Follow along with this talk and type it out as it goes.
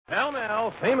Pall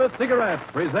Mall Famous Cigarettes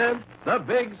present The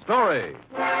Big Story.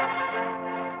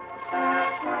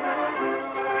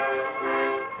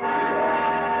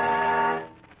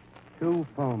 Two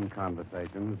phone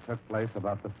conversations took place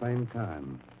about the same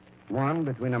time. One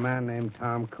between a man named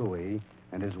Tom Cooey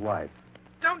and his wife.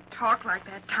 Don't talk like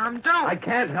that, Tom. Don't. I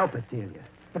can't help it, Celia.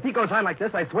 If he goes on like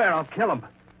this, I swear I'll kill him.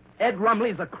 Ed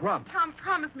Rumley's a crump. Tom,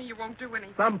 promise me you won't do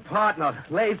anything. Some partner.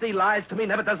 Lazy, lies to me,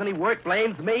 never does any work,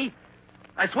 blames me.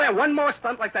 I swear one more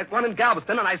stunt like that one in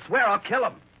Galveston, and I swear I'll kill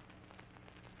him.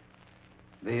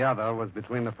 The other was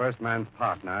between the first man's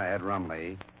partner, Ed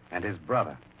Rumley, and his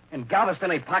brother. In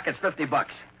Galveston, he pockets $50.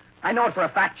 I know it for a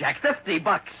fact, Jack.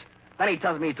 $50. Then he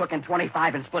tells me he took in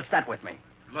 25 and splits that with me.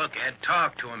 Look, Ed,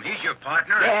 talk to him. He's your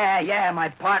partner. Yeah, my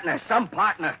partner. Some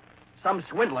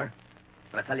swindler.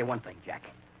 But I'll tell you one thing, Jack.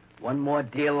 One more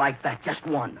deal like that, just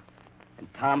one. And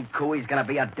Tom Cooey's gonna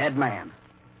be a dead man.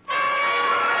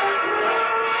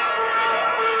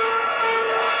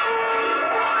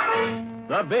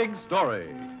 The Big Story.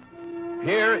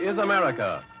 Here is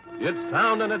America. Its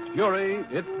sound and its fury,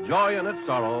 its joy and its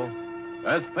sorrow,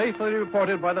 as faithfully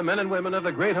reported by the men and women of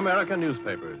the great American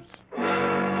newspapers.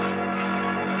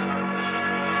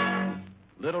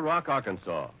 Little Rock,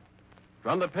 Arkansas.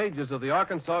 From the pages of the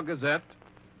Arkansas Gazette,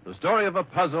 the story of a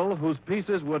puzzle whose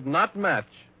pieces would not match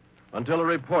until a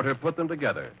reporter put them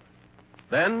together.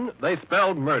 Then they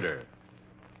spelled murder.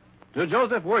 To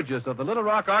Joseph Wirges of the Little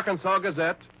Rock, Arkansas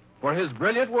Gazette, for his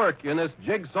brilliant work in this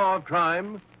jigsaw of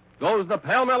crime, goes the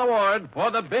Pall Mall Award for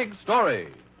The Big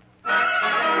Story.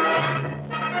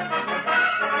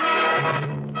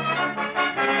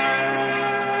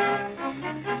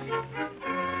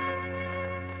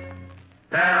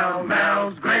 Pall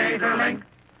Mall's greater length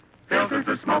filters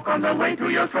the smoke on the way to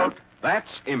your throat. That's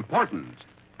important.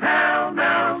 Pall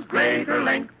Mall's greater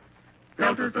length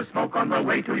filters the smoke on the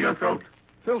way to your throat.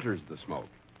 Filters the smoke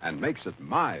and makes it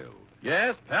mild.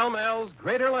 Yes, Pall Mall's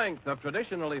greater length of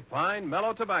traditionally fine,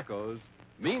 mellow tobaccos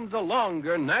means a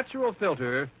longer natural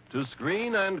filter to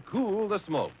screen and cool the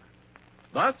smoke.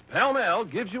 Thus, Pall Mall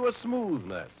gives you a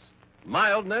smoothness,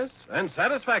 mildness, and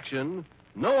satisfaction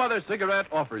no other cigarette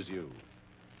offers you.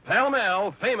 Pall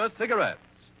Mall Famous Cigarettes.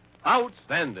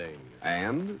 Outstanding.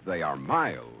 And they are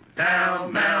mild. Pall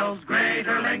Mall's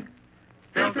greater length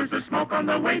filters the smoke on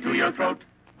the way to your throat.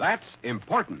 That's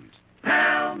important.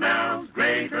 Pall Mall's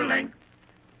greater length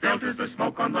filters the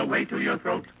smoke on the way to your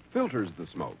throat. Filters the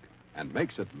smoke and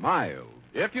makes it mild.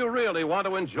 If you really want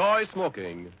to enjoy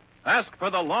smoking, ask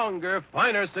for the longer,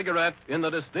 finer cigarette in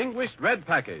the distinguished red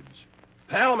package.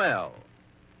 Pall Mall.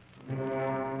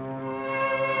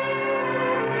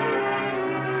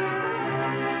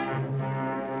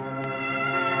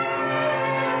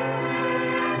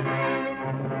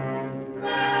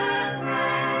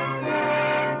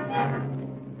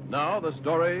 Now the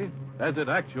story as it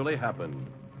actually happened.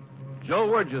 Joe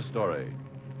Wirges' story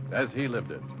as he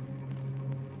lived it.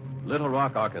 Little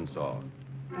Rock, Arkansas.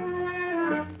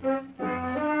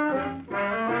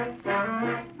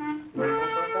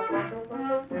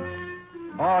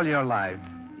 All your life,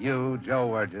 you, Joe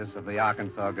Wirges of the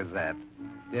Arkansas Gazette,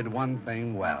 did one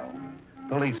thing well.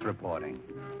 Police reporting.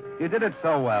 You did it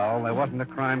so well, there wasn't a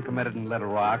crime committed in Little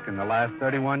Rock in the last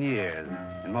 31 years,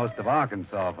 in most of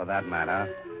Arkansas for that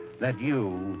matter, that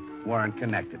you weren't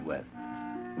connected with.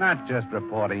 Not just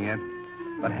reporting it,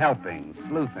 but helping,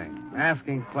 sleuthing,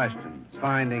 asking questions,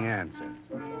 finding answers.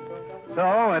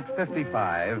 So, at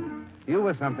 55, you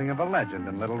were something of a legend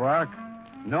in Little Rock.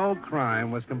 No crime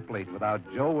was complete without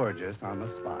Joe Wirges on the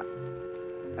spot.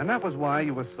 And that was why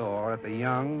you were sore at the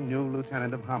young, new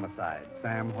lieutenant of homicide,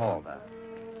 Sam Halder.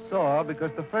 Sore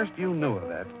because the first you knew of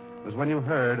it was when you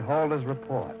heard Halder's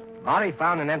report. Body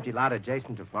found in an empty lot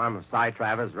adjacent to farm of Cy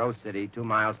Travers, Rose City, 2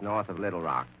 miles north of Little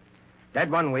Rock.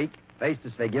 Dead 1 week, face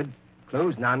disfigured,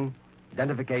 clues none,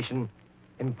 identification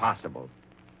impossible.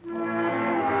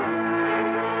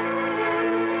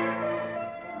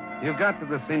 You got to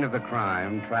the scene of the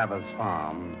crime, Travers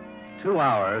Farm, 2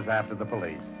 hours after the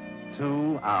police.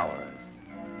 2 hours.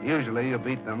 Usually you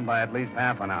beat them by at least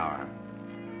half an hour.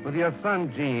 With your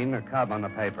son, Gene, a cub on the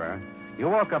paper, you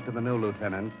walk up to the new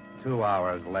lieutenant, 2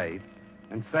 hours late,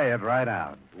 and say it right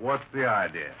out. What's the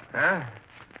idea? Huh?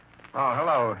 Oh,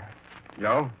 hello,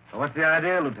 Joe. What's the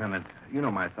idea, Lieutenant? You know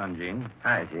my son, Gene.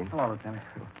 Hi, Gene. Hello, Lieutenant.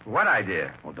 What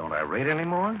idea? Well, don't I rate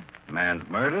anymore? Man's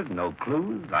murdered, no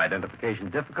clues,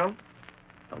 identification difficult.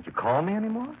 Don't you call me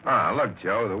anymore? Ah, look,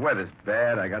 Joe, the weather's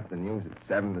bad. I got the news at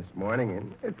 7 this morning,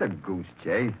 and it's a goose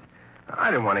chase.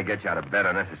 I didn't want to get you out of bed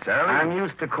unnecessarily. I'm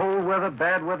used to cold weather,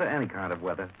 bad weather, any kind of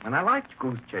weather. And I like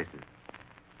goose chases.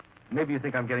 Maybe you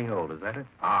think I'm getting old, is that it?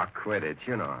 Ah, quit it.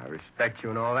 You know, I respect you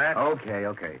and all that.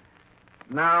 Okay.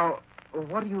 Now,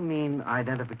 what do you mean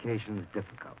identification's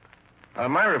difficult?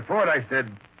 On my report, I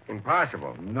said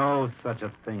impossible. No such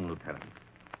a thing, Lieutenant.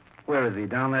 Where is he?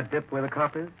 Down that dip where the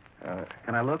cop is?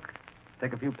 Can I look?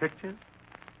 Take a few pictures?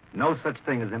 No such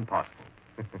thing as impossible.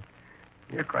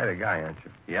 You're quite a guy, aren't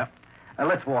you? Yep.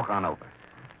 Let's walk on over.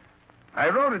 I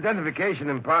wrote identification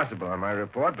impossible on my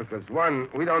report because, 1,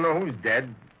 we don't know who's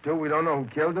dead. 2, we don't know who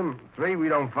killed him. 3, we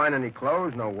don't find any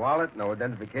clothes, no wallet, no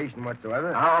identification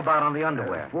whatsoever. How about on the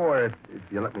underwear? 4, if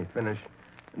you let me finish,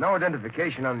 no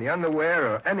identification on the underwear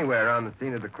or anywhere on the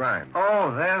scene of the crime.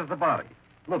 Oh, there's the body.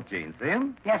 Look, Gene, see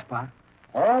him? Yes, Pa.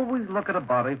 Always look at a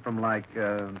body from like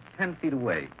 10 feet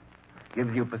away.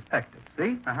 Gives you perspective,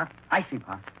 see? Uh-huh. I see,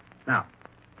 Pa. Now,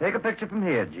 take a picture from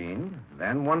here, Gene,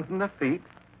 then one from the feet,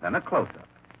 then a close-up.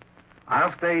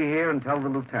 I'll stay here and tell the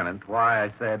lieutenant why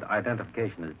I said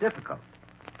identification is difficult,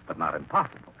 but not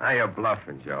impossible. Now, you're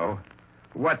bluffing, Joe.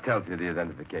 What tells you the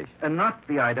identification? And not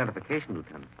the identification,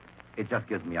 Lieutenant. It just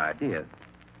gives me ideas.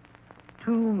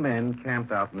 2 men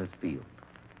camped out in this field.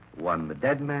 One the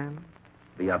dead man,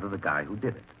 the other the guy who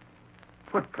did it.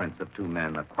 Footprints of 2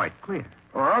 men are quite clear.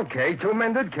 Oh, okay. 2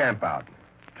 men did camp out.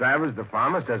 Travers, the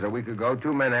farmer, says a week ago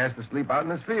 2 men asked to sleep out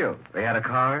in his field. They had a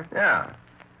car? Yeah.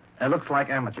 It looks like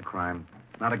amateur crime,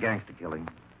 not a gangster killing.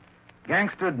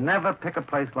 Gangster'd never pick a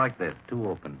place like this, too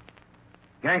open.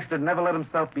 Gangster'd never let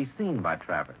himself be seen by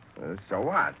Travers. So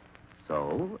what?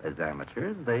 So, as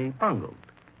amateurs, they bungled.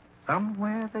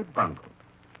 Somewhere they bungled.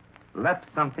 Left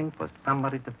something for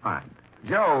somebody to find.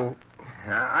 Joe,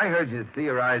 I heard you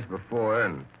theorize before,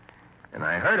 and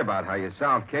I heard about how you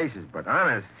solve cases, but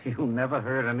honest... You never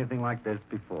heard anything like this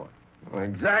before. Well,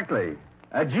 exactly.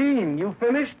 Gene, you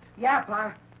finished? Yeah,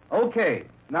 Pa. Okay,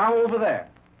 now over there.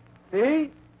 See?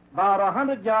 About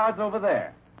 100 yards over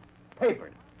there.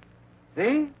 Papers.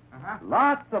 See? Uh-huh.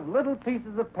 Lots of little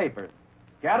pieces of papers.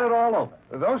 Scattered all over.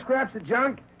 Are those scraps of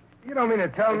junk? You don't mean to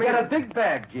tell me... Get a big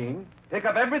bag, Gene. Pick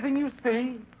up everything you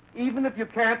see, even if you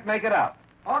can't make it out.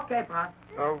 Okay, Pa.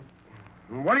 Oh,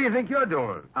 what do you think you're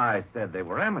doing? I said they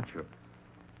were amateurs.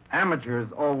 Amateurs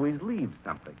always leave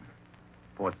something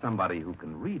for somebody who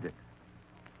can read it.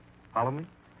 Follow me?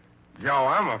 Joe,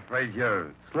 I'm afraid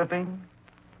you're... Slipping?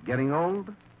 Getting old?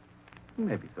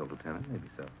 Maybe so, Lieutenant, maybe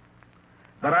so.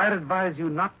 But I'd advise you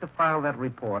not to file that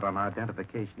report on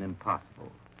identification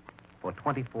impossible for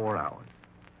 24 hours.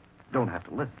 Don't have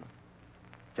to listen.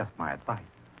 Just my advice.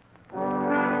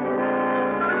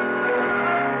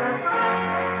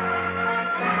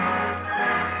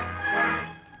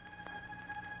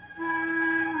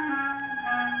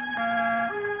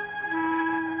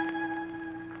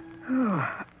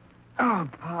 Oh,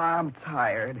 Pa, I'm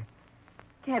tired.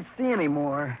 Can't see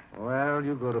anymore. Well,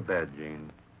 you go to bed,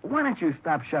 Gene. Why don't you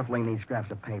stop shuffling these scraps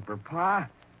of paper, Pa?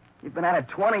 You've been at it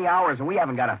 20 hours and we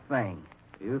haven't got a thing.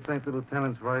 You think the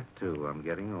lieutenant's right, too. I'm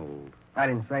getting old. I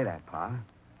didn't say that, Pa.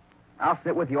 I'll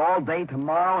sit with you all day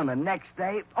tomorrow and the next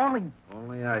day. Only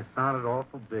I sounded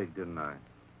awful big, didn't I?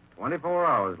 24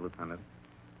 hours, Lieutenant.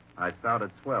 I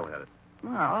sounded swell-headed.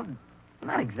 Well,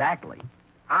 not exactly.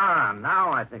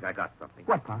 Now I think I got something.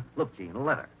 What, Pa? Look, Gene, a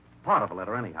letter. Part of a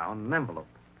letter, anyhow, in an envelope.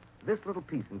 This little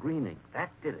piece in green ink,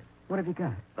 that did it. What have you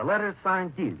got? The letter's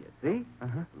signed Delia, see?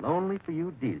 Uh-huh. Lonely for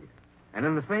you, Delia. And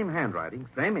in the same handwriting,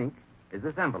 same ink, is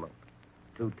this envelope.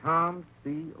 To Tom,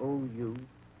 C-O-U,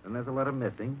 and there's a letter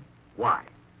missing, Y.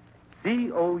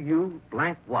 C-O-U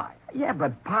blank Y. Yeah,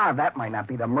 but, Pa, that might not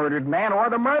be the murdered man or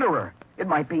the murderer. It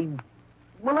might be,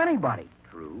 well, anybody.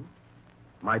 True.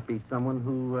 Might be someone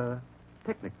who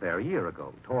picnicked there a year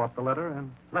ago, tore up the letter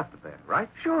and left it there, right?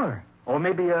 Sure. Or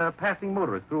maybe a passing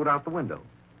motorist threw it out the window.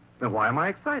 Then why am I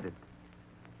excited?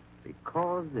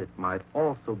 Because it might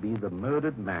also be the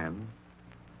murdered man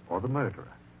or the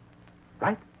murderer.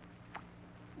 Right?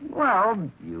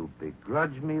 Well, You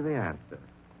begrudge me the answer.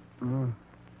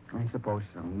 I suppose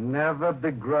so. Never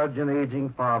begrudge an aging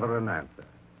father an answer.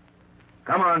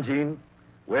 Come on, Gene.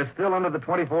 We're still under the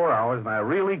 24 hours, and I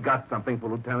really got something for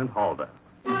Lieutenant Halder.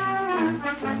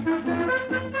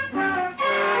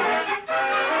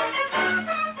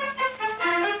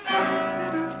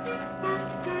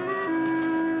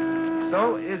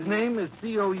 So his name is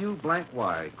C-O-U blank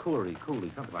Y. Cooley,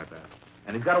 something like that.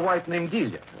 And he's got a wife named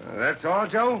Delia. That's all,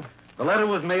 Joe? The letter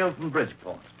was mailed from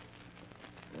Bridgeport.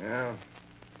 Yeah,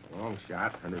 long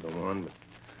shot, 100 to 1, but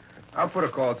I'll put a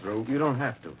call through. You don't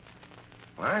have to.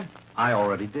 What? I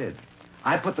already did.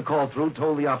 I put the call through,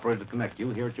 told the operator to connect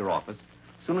you here at your office.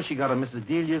 As soon as she got a Mrs.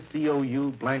 Delia,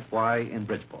 C-O-U blank Y in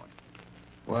Bridgeport.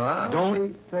 Well,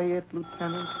 Don't say it,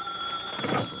 Lieutenant.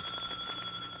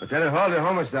 Lieutenant Halder,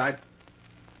 homicide.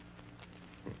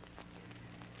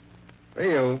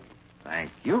 Hey, you.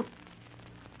 Thank you.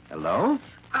 Hello?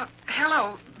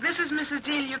 Hello. This is Mrs.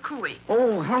 Delia Cooey.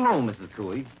 Oh, hello, Mrs.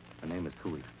 Cooey. Her name is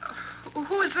Cooey.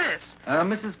 Who is this?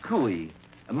 Mrs. Cooey,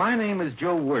 my name is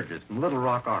Joe Wirges from Little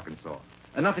Rock, Arkansas.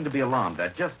 Nothing to be alarmed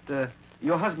at. Just,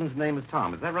 your husband's name is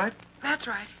Tom. Is that right? That's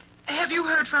right. Have you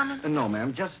heard from him? No,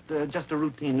 ma'am. Just a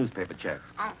routine newspaper check.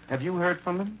 Oh. Have you heard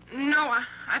from him? No,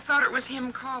 I thought it was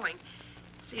him calling.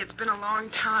 See, it's been a long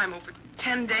time, over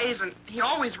 10 days, and he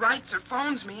always writes or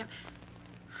phones me. And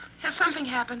has something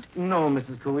happened? No,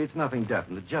 Mrs. Cooey, it's nothing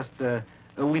definite. Just,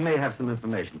 we may have some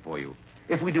information for you.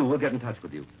 If we do, we'll get in touch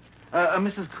with you.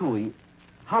 Mrs. Cooey,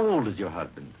 how old is your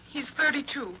husband? He's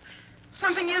 32.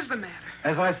 Something is the matter.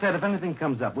 As I said, if anything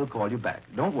comes up, we'll call you back.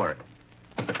 Don't worry.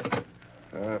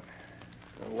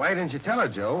 Why didn't you tell her,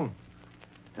 Joe?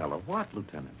 Tell her what,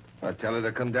 Lieutenant? Well, tell her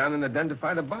to come down and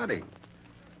identify the body.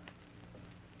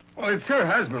 Well, it's her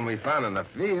husband we found in the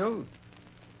field.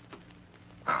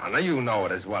 Oh, now you know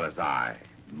it as well as I.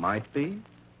 Might be,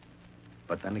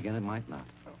 but then again, it might not.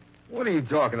 What are you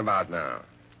talking about now?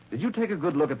 Did you take a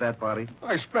good look at that body?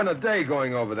 I spent a day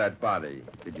going over that body.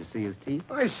 Did you see his teeth?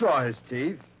 I saw his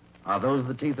teeth. Are those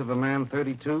the teeth of a man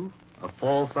 32? A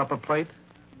false upper plate?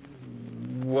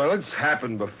 Well, it's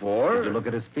happened before. Did you look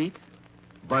at his feet?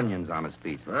 Bunions on his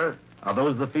feet. Huh? Are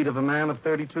those the feet of a man of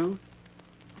 32?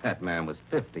 That man was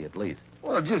 50 at least.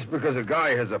 Well, just because a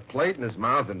guy has a plate in his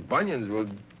mouth and bunions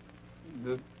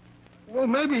well,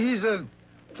 maybe he's a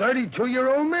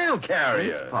 32-year-old mail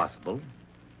carrier. It's possible.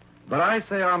 But I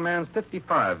say our man's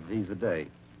 55 V's a day.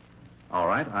 All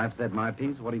right, I've said my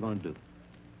piece. What are you going to do?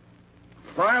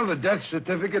 File the death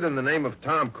certificate in the name of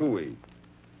Tom Cooey.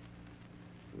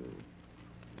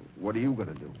 What are you going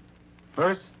to do?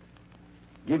 First,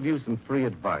 give you some free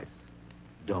advice.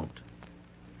 Don't.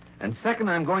 And second,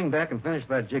 I'm going back and finish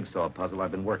that jigsaw puzzle I've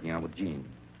been working on with Jean.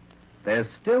 There's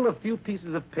still a few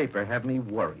pieces of paper have me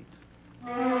worried.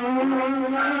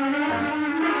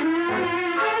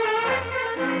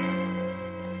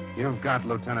 You've got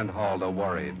Lieutenant Halder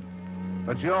worried.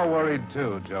 But you're worried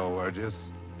too, Joe Wirges.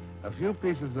 A few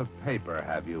pieces of paper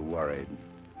have you worried.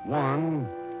 One,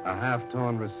 a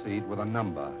half-torn receipt with a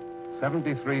number,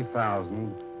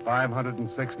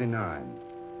 73,569.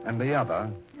 And the other,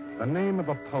 the name of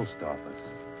a post office,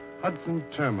 Hudson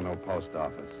Terminal Post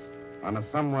Office, on a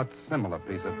somewhat similar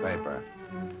piece of paper.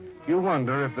 You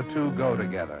wonder if the two go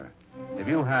together. If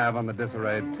you have on the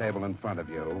disarrayed table in front of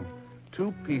you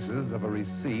 2 pieces of a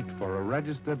receipt for a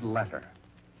registered letter.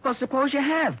 Well, suppose you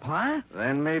have, Pa.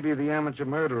 Then maybe the amateur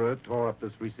murderer tore up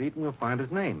this receipt and we'll find his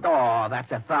name. Oh,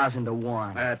 that's 1,000 to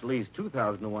 1. At least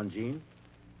 2,000 to 1, Gene.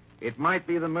 It might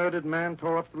be the murdered man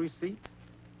tore up the receipt,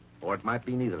 or it might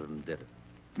be neither of them did it.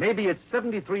 Maybe it's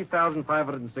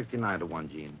 73,569 to 1,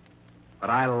 Gene. But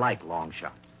I like long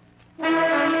shots.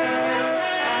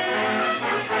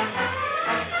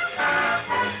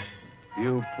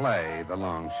 You play the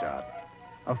long shot.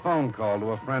 A phone call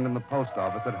to a friend in the post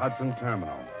office at Hudson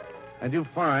Terminal. And you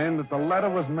find that the letter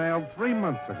was mailed 3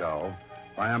 months ago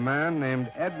by a man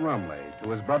named Ed Rumley to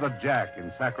his brother Jack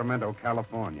in Sacramento,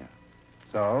 California.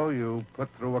 So you put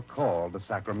through a call to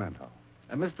Sacramento.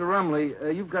 Mr. Rumley,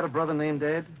 you've got a brother named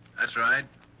Ed? That's right.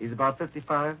 He's about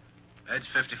 55? Ed's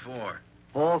 54.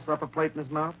 False upper plate in his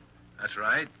mouth? That's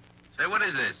right. Say, what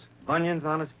is this? Bunions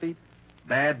on his feet?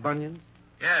 Bad bunions?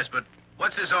 Yes, but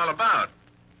what's this all about?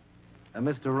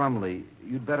 Mr. Rumley,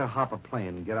 you'd better hop a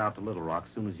plane and get out to Little Rock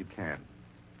as soon as you can.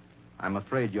 I'm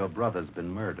afraid your brother's been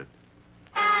murdered.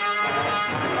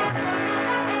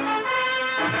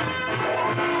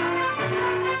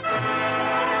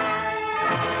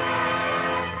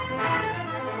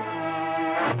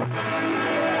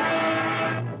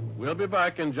 We'll be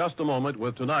back in just a moment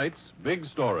with tonight's big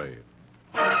story.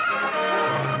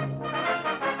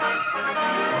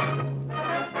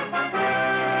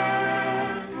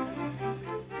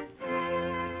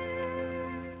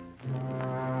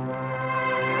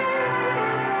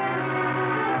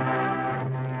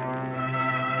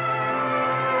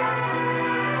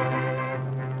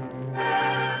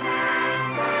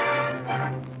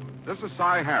 This is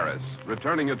Cy Harris,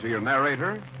 returning it to your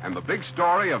narrator and the big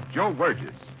story of Joe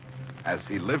Wirges, as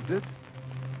he lived it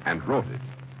and wrote it.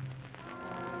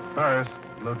 First,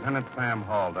 Lieutenant Sam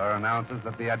Halder announces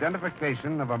that the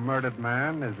identification of a murdered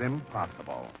man is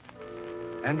impossible.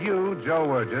 And you, Joe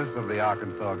Wirges of the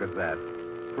Arkansas Gazette,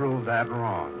 prove that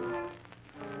wrong.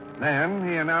 Then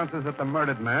he announces that the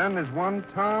murdered man is one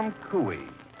Tom Cooey.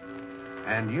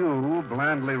 And you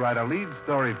blandly write a lead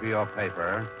story for your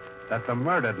paper that the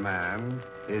murdered man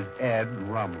is Ed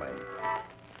Rumley.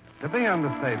 To be on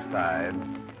the safe side,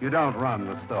 you don't run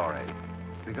the story,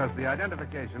 because the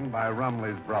identification by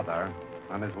Rumley's brother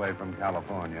on his way from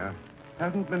California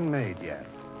hasn't been made yet.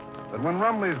 But when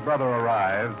Rumley's brother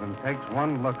arrives and takes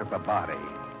one look at the body,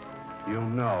 you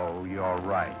know you're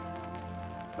right.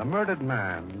 The murdered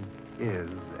man is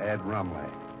Ed Rumley.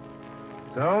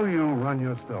 So you run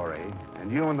your story,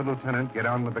 and you and the lieutenant get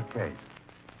on with the case.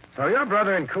 So your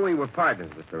brother and Cooey were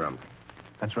partners, Mr. Rumley.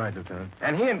 That's right, Lieutenant.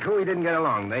 And he and Cooey didn't get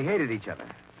along. They hated each other.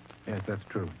 Yes, that's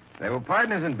true. They were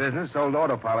partners in business, sold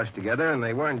auto polish together, and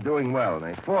they weren't doing well.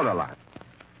 They fought a lot.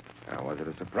 Now, was it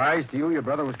a surprise to you your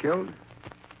brother was killed?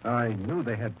 I knew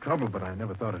they had trouble, but I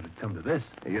never thought it had come to this.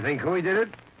 You think Cooey did it?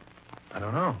 I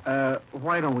don't know.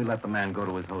 Why don't we let the man go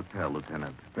to his hotel,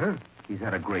 Lieutenant? Huh? He's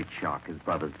had a great shock, his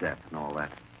brother's death and all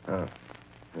that. Oh.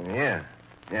 Yeah.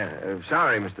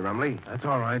 Sorry, Mr. Rumley. That's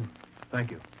all right.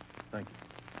 Thank you.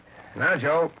 Now,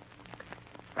 Joe,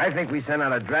 I think we sent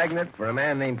out a dragnet for a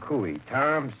man named Cooey.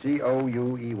 Tom,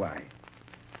 Couey.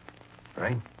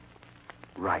 Right?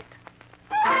 Right.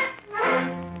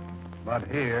 But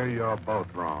here you're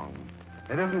both wrong.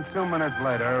 It isn't 2 minutes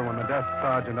later when the desk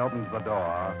sergeant opens the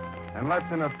door and lets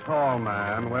in a tall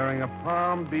man wearing a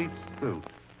Palm Beach suit.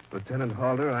 Lieutenant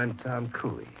Halder, I'm Tom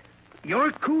Couey.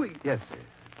 You're Cooey? Yes, sir.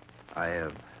 I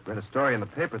read a story in the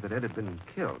paper that Ed had been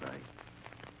killed. I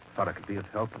thought I could be of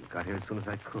help and got here as soon as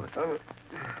I could.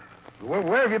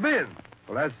 Where have you been?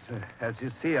 Well, as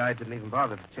you see, I didn't even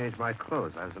bother to change my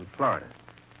clothes. I was in Florida.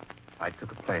 I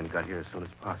took a plane and got here as soon as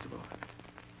possible.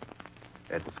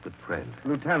 Ed was a good friend.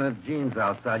 Lieutenant, Gene's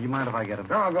outside. You mind if I get him?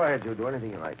 No, go ahead, Joe. Do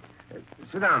anything you like.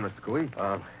 Sit down, Mr. Cooey.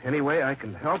 Any way I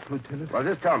can help, Lieutenant? Well,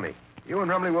 just tell me. You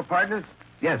and Rumley were partners?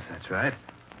 Yes, that's right.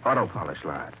 Auto polish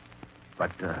lot.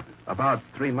 But about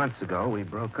 3 months ago, we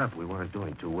broke up. We weren't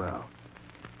doing too well.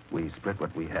 We split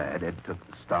what we had. Ed took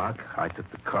the stock, I took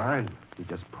the car, and we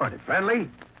just parted. Friendly?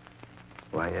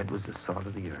 Why, Ed was the salt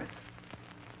of the earth.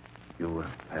 You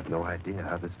have no idea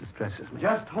how this distresses me.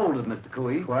 Just hold it, Mr.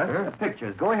 Couey. What? The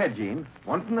pictures. Go ahead, Gene.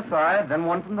 One from the side, then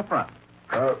one from the front.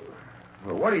 Well,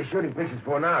 what are you shooting pictures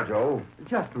for now, Joe?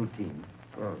 Just routine.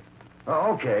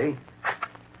 Okay.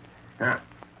 Now,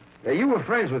 you were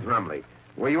friends with Rumley.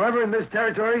 Were you ever in this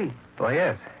territory? Oh,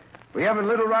 yes. Were you ever in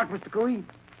Little Rock, Mr. Cooey?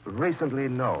 Recently,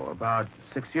 no. About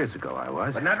 6 years ago, I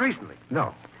was. But not recently?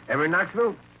 No. Ever in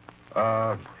Knoxville?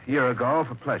 A year ago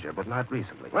for pleasure, but not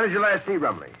recently. When did you last see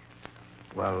Rumley?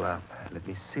 Well, let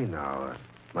me see now.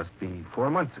 Must be 4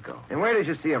 months ago. And where did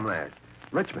you see him last?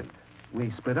 Richmond.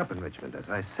 We split up in Richmond, as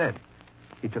I said.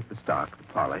 He took the stock, the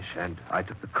polish, and I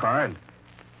took the car, and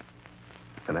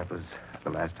that was the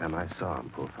last time I saw him,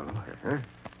 poor fellow. Huh?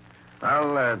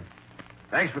 Well,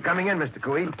 thanks for coming in, Mr.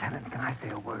 Cooey. Lieutenant, can I say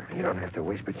a word? You don't have to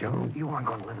whisper, Joe. You aren't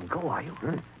going to let him go, are you?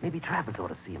 Huh? Maybe Travers ought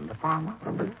to see him, the farmer.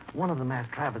 One of them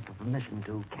asked Travers for permission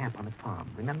to camp on his farm.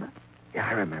 Remember? Yeah,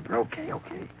 I remember. Okay.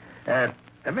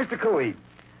 Mr. Cooey,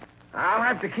 I'll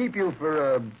have to keep you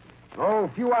for, a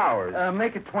few hours.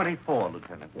 Make it 24,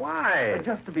 Lieutenant. Why?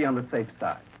 Just to be on the safe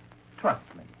side. Trust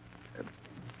me.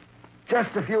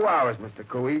 Just a few hours, Mr.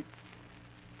 Cooey.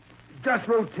 Just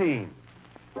routine.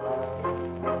 At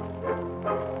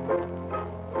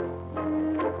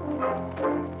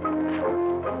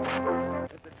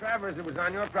the Travers, it was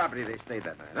on your property they stayed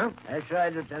that night, huh? That's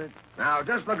right, Lieutenant. Now,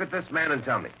 just look at this man and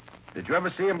tell me. Did you ever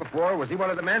see him before? Was he one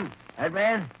of the men? That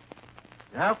man?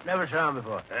 Nope, never saw him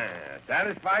before.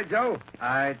 Satisfied, Joe?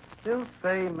 I'd still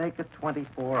say make it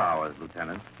 24 hours,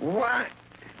 Lieutenant. What?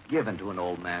 Give in to an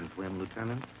old man's whim,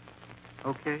 Lieutenant.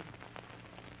 Okay?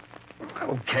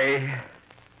 Okay.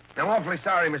 I'm awfully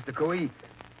sorry, Mr. Cooey.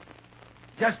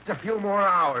 Just a few more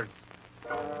hours.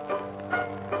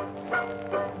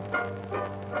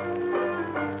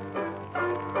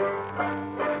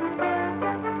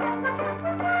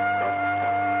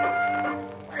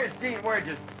 Where's Dean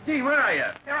Wirges? Dean, where are you?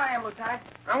 Here I am, Lieutenant.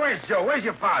 Now, where's Joe? Where's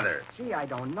your father? Gee, I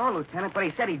don't know, Lieutenant, but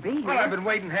he said he'd be here. Well, I've been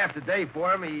waiting half the day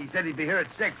for him. He said he'd be here at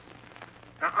 6.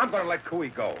 Now, I'm going to let Cooey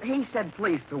go. He said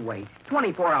please to wait.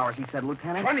 24 hours, he said,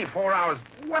 Lieutenant. 24 hours?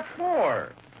 What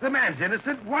for? The man's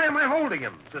innocent. Why am I holding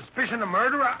him? Suspicion of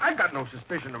murder? I've got no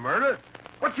suspicion of murder.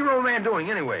 What's your old man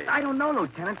doing anyway? I don't know,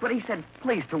 Lieutenant, but he said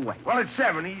please to wait. Well, it's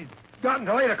 7. He's got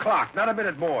until 8 o'clock, not a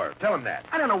minute more. Tell him that.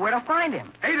 I don't know where to find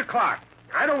him. 8 o'clock.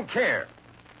 I don't care.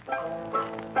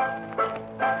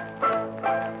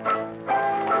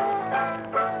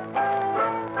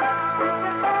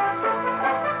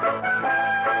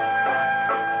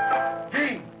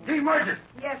 Gene Wirges.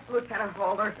 Yes, Lieutenant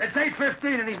Halder. It's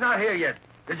 8:15 and he's not here yet.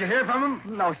 Did you hear from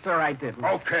him? No, sir, I didn't.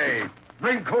 Okay.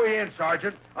 Bring Cooey in,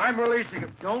 Sergeant. I'm releasing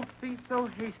him. Don't be so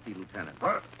hasty, Lieutenant.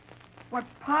 What? What,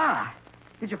 Pa?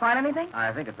 Did you find anything?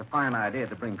 I think it's a fine idea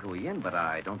to bring Couey in, but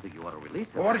I don't think you ought to release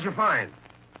him. Well, what did you find?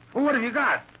 Well, what have you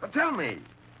got? Well, tell me.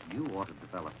 You ought to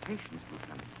develop patience,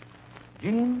 Lieutenant.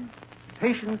 Gene,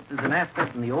 patience is an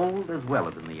asset in the old as well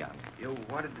as in the young. You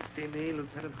wanted to see me,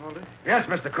 Lieutenant Holder? Yes,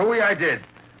 Mr. Cooey, I did.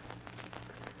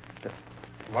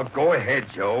 Well, go ahead,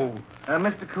 Joe.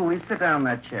 Mr. Cooley, sit down in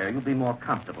that chair. You'll be more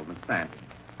comfortable than standing.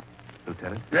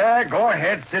 Lieutenant? Yeah, go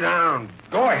ahead, sit down.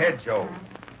 Go ahead, Joe.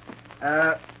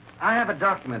 I have a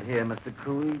document here, Mr.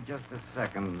 Cooley. Just a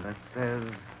second. That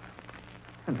says...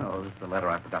 No, this is the letter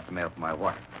I forgot to mail for my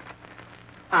wife.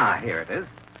 Ah, here it is.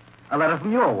 A letter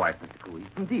from your wife, Mr. Cooley,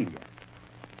 from Delia.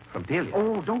 From Delia?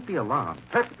 Oh, don't be alarmed.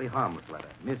 Perfectly harmless letter.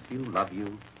 Miss you, love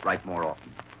you, write more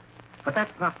often. But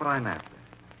that's not what I'm after.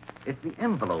 It's the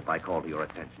envelope I call to your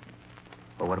attention.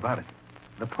 Well, what about it?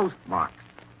 The postmarks.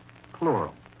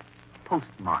 Plural.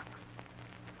 Postmarks.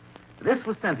 This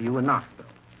was sent to you in Knoxville,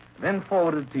 then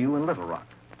forwarded to you in Little Rock.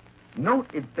 Note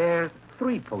it bears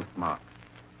 3 postmarks.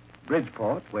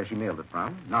 Bridgeport, where she mailed it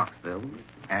from, Knoxville,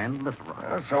 and Little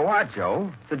Rock. So what,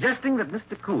 Joe? Suggesting that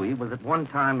Mr. Cooey was at one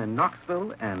time in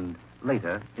Knoxville and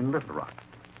later in Little Rock.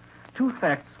 2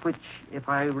 facts which, if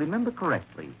I remember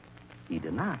correctly, he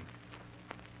denied.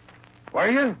 Were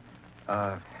you?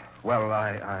 Well,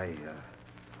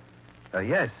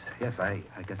 yes, I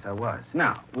guess I was.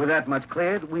 Now, with that much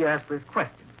cleared, we ask this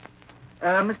question.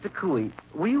 Mr. Cooey,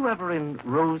 were you ever in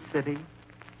Rose City?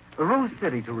 Rose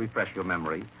City, to refresh your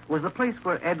memory, was the place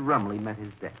where Ed Rumley met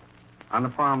his death, on the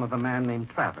farm of a man named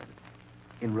Travers,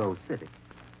 in Rose City.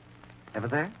 Ever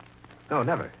there? No,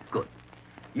 never. Good.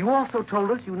 You also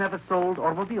told us you never sold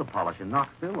automobile polish in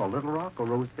Knoxville or Little Rock or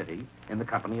Rose City in the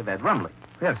company of Ed Rumley.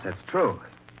 Yes, that's true.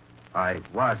 I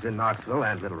was in Knoxville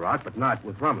and Little Rock, but not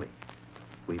with Rumley.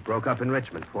 We broke up in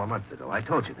Richmond 4 months ago. I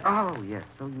told you that. Oh, yes,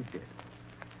 so you did.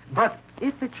 But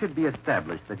if it should be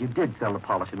established that you did sell the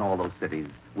polish in all those cities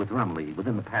with Rumley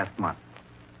within the past month,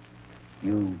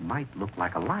 you might look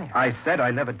like a liar. I said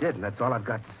I never did, and that's all I've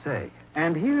got to say.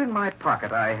 And here in my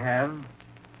pocket I have...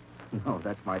 No,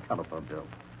 that's my telephone bill.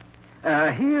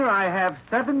 Here I have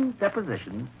 7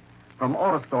 depositions from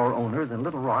auto store owners in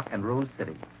Little Rock and Rose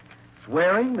City,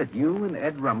 swearing that you and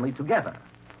Ed Rumley together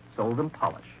sold them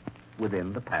polish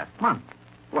within the past month.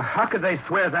 Well, how could they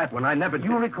swear that when I never did?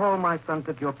 You recall my son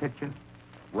took your picture?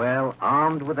 Well,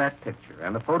 armed with that picture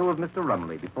and a photo of Mr.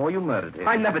 Rumley before you murdered him.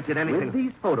 I never did anything. With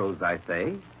these photos, I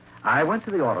say, I went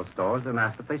to the auto stores and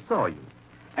asked if they saw you.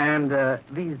 And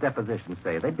these depositions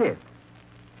say they did.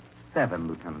 7,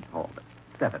 Lieutenant Halder.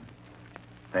 7.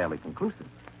 Fairly conclusive.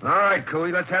 All right,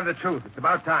 Cooey, let's have the truth. It's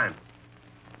about time.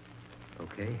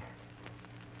 Okay.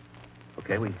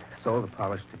 Okay, we sold the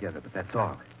polish together, but that's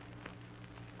all.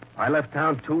 I left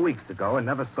town 2 weeks ago and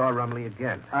never saw Rumley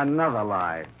again. Another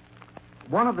lie.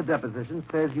 One of the depositions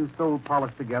says you sold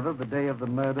polish together the day of the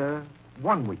murder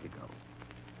 1 week ago.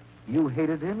 You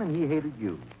hated him and he hated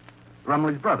you.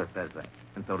 Rumley's brother says that,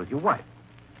 and so does your wife.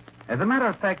 As a matter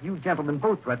of fact, you gentlemen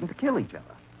both threatened to kill each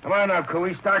other. Come on now,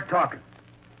 Cooey, start talking.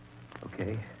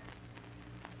 Okay.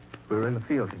 We were in the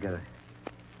field together.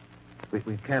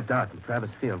 We camped out in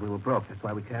Travis Field. We were broke. That's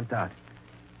why we camped out.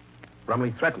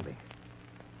 Rumley threatened me.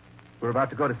 We were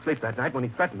about to go to sleep that night when he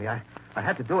threatened me. I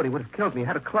had to do it. He would have killed me. He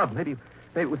had a club. Maybe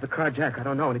it was the car jack. I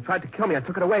don't know. And he tried to kill me. I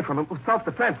took it away from him. It was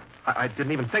self-defense. I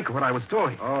didn't even think of what I was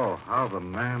doing. Oh, how the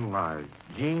man lies.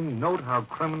 Gene, note how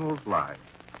criminals lie.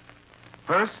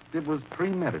 First, it was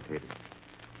premeditated.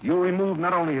 You removed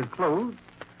not only his clothes,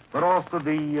 but also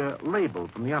the label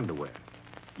from the underwear.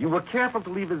 You were careful to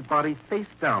leave his body face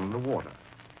down in the water,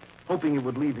 hoping it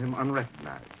would leave him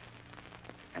unrecognized.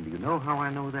 And do you know how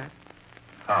I know that?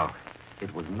 How?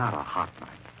 It was not a hot night.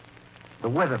 The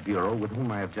Weather Bureau, with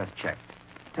whom I have just checked,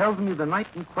 tells me the night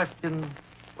in question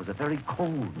was a very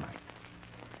cold night.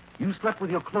 You slept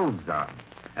with your clothes on,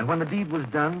 and when the deed was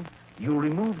done, you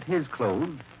removed his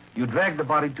clothes, you dragged the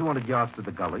body 200 yards to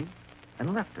the gully,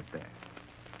 and left it there.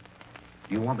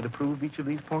 Do you want me to prove each of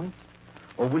these points?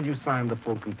 Or will you sign the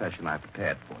full confession I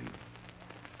prepared for you?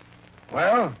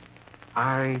 Well?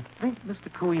 I think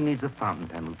Mr. Cooey needs a fountain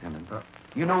pen, Lieutenant.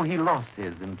 You know he lost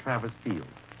his in Travis Field.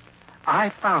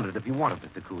 I found it if you want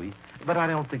it, Mr. Cooey, but I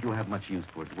don't think you'll have much use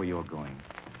for it where you're going.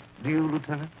 Do you,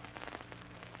 Lieutenant?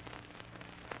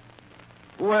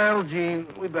 Well, Gene,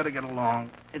 we better get along.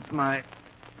 It's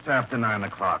after 9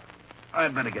 o'clock.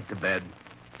 I'd better get to bed.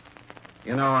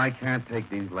 You know, I can't take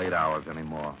these late hours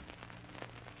anymore.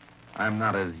 I'm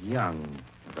not as young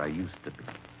as I used to be.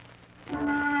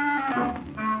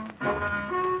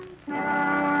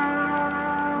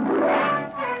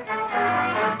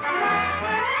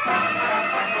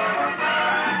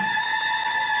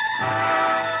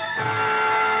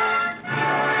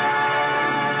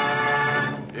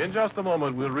 In just a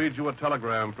moment, we'll read you a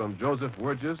telegram from Joseph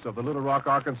Wirges of the Little Rock,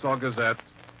 Arkansas Gazette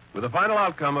with the final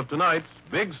outcome of tonight's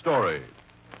big story.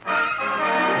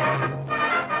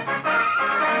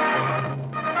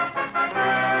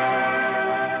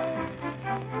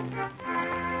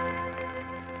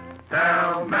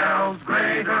 Pell-Mel's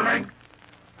greater length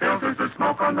filters the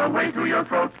smoke on the way to your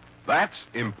throat. That's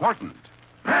important.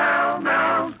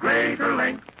 Pell-Mel's greater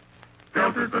length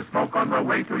filters the smoke on the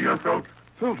way to your throat.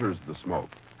 Filters the smoke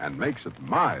and makes it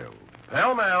mild.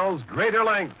 Pell-Mel's greater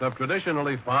length of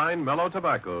traditionally fine, mellow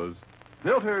tobaccos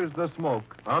filters the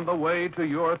smoke on the way to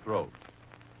your throat.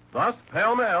 Thus,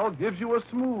 Pell-Mel gives you a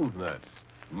smoothness,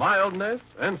 mildness,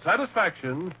 and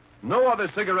satisfaction no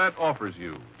other cigarette offers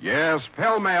you. Yes,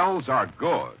 Pell-Mel's are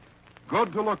good.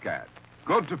 Good to look at,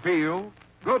 good to feel,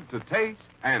 good to taste,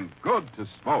 and good to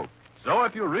smoke. So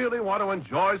if you really want to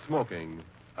enjoy smoking,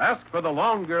 ask for the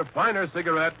longer, finer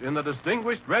cigarette in the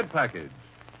distinguished red package.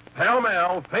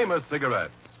 Pell-Mel Famous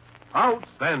Cigarettes.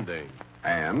 Outstanding.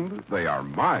 And they are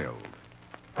mild.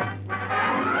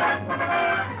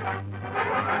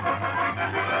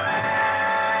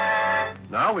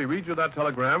 Now we read you that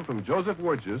telegram from Joseph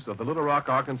Wirges of the Little Rock,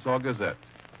 Arkansas Gazette.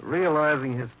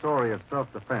 Realizing his story of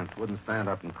self-defense wouldn't stand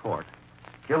up in court,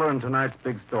 Killer in tonight's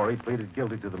big story pleaded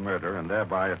guilty to the murder and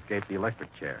thereby escaped the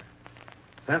electric chair.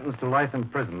 Sentenced to life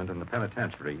imprisonment in the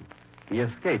penitentiary, he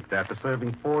escaped after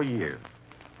serving 4 years,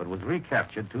 but was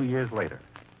recaptured 2 years later.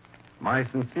 My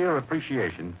sincere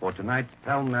appreciation for tonight's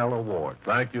Pell-Mel Award.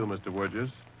 Thank you, Mr.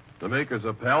 Wirges. The makers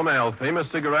of Pell-Mel Famous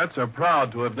Cigarettes are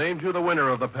proud to have named you the winner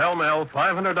of the Pell-Mel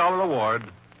 $500 Award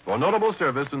for notable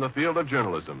service in the field of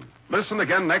journalism. Listen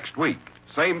again next week,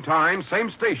 same time, same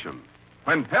station,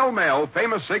 when Pell-Mel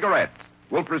Famous Cigarettes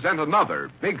will present another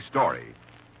big story.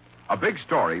 A big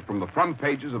story from the front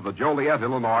pages of the Joliet,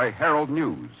 Illinois Herald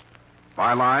News.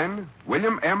 Byline,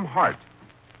 William M. Hart.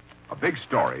 A big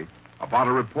story about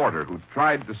a reporter who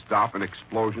tried to stop an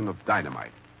explosion of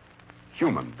dynamite.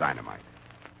 Human dynamite.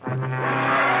 The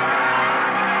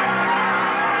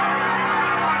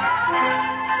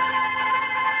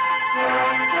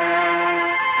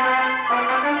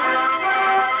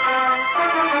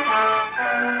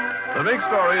Big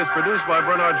Story is produced by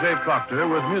Bernard J. Proctor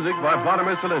with music by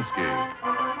Vladimir Zelinsky.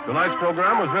 Tonight's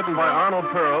program was written by Arnold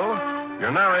Pearl. Your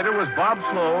narrator was Bob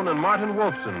Sloan, and Martin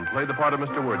Wolfson played the part of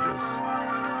Mr. Wirges.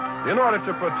 In order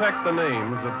to protect the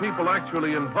names of people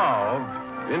actually involved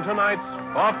in tonight's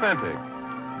authentic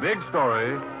Big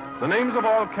Story, the names of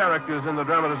all characters in the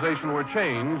dramatization were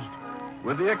changed,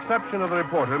 with the exception of the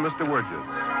reporter, Mr.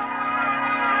 Wirges.